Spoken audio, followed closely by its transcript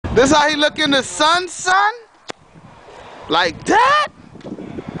This how he look in the sun, son? Like that?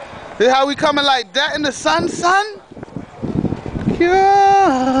 This how we coming like that in the sun, son?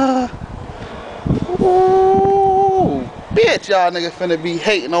 Yeah. Ooh. Bitch, y'all niggas finna be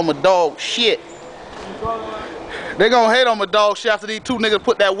hating on my dog shit. They gonna hate on my dog shit after these two niggas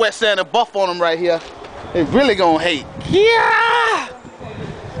put that wet sand and buff on them right here. They really gonna hate. Yeah!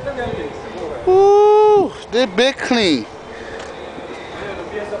 Ooh, this big clean.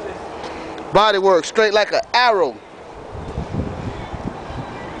 Body work straight like an arrow.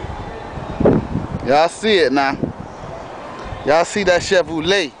 Y'all see it now. Y'all see that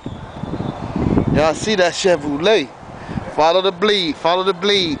Chevrolet. Y'all see that Chevrolet. Follow the bleed, follow the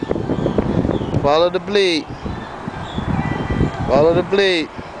bleed. Follow the bleed. Follow the bleed.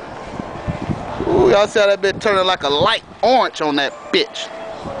 Ooh, y'all see how that bitch turning like a light orange on that bitch.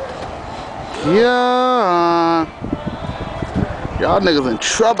 Yeah. Y'all niggas in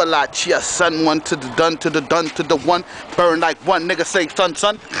trouble out here, son. One to the done to the done to the one. Burn like one nigga say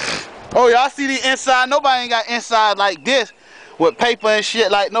son. Oh, y'all see the inside? Nobody ain't got inside like this. With paper and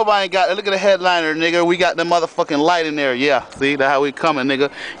shit, like nobody ain't got it. Look at the headliner, nigga. We got the motherfucking light in there. Yeah, see, that's how we coming,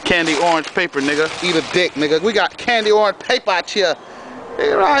 nigga. Candy orange paper, nigga. Eat a dick, nigga. We got candy orange paper out here.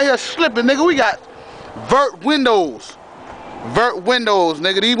 Nigga right here slipping, nigga. We got vert windows. Vert windows,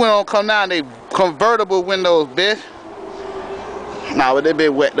 nigga. These ones don't come down. They convertible windows, bitch. Nah, but they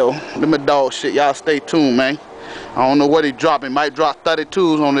been wet though. Them a dog shit. Y'all stay tuned, man. I don't know what he dropping. Might drop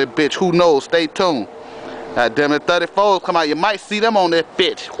 32s on that bitch. Who knows? Stay tuned. God damn it, 34s come out. You might see them on that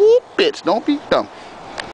bitch. Whoop, bitch. Don't be dumb.